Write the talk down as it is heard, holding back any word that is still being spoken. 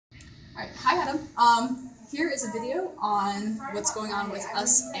Alright, hi Adam. Here is a video on what's going on with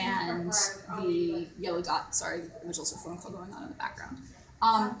us and the yellow dot. Sorry, there's also a phone call going on in the background.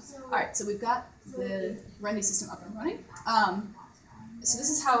 Alright, so we've got the Rendy system up and running. So this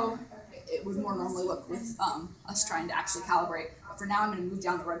is how it would more normally look with us trying to actually calibrate. But for now, I'm going to move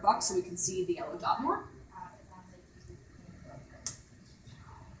down the red box so we can see the yellow dot more.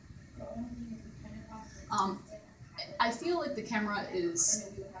 I feel like the camera is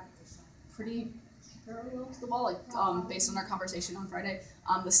pretty parallel to the wall, like based on our conversation on Friday.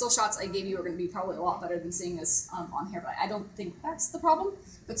 The still shots I gave you are going to be probably a lot better than seeing this on here, but I don't think that's the problem.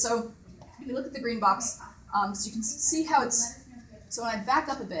 But so, if you look at the green box, so you can see how it's, so when I back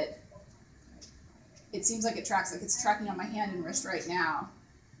up a bit, it seems like it tracks, like it's tracking on my hand and wrist right now.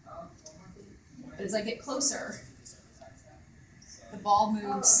 But as I get closer, the ball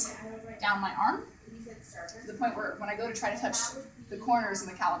moves down my arm to the point where when I go to try to touch the corners in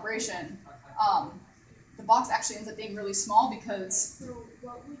the calibration, the box actually ends up being really small because,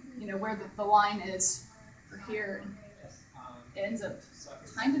 you know, where the line is for here, it ends up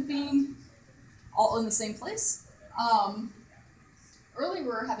kind of being all in the same place. Earlier we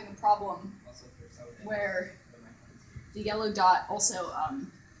were having a problem where the yellow dot also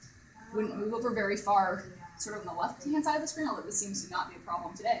wouldn't move over very far, sort of on the left-hand side of the screen, although this seems to not be a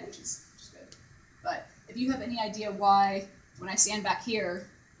problem today, which is good. But if you have any idea why, when I stand back here,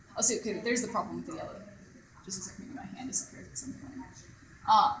 oh, so okay, there's the problem with the yellow. Just looks like maybe my hand disappears at some point.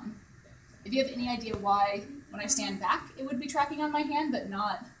 If you have any idea why, when I stand back, it would be tracking on my hand, but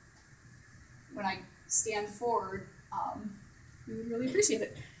not when I stand forward, we would really appreciate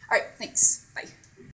it. All right, thanks. Bye.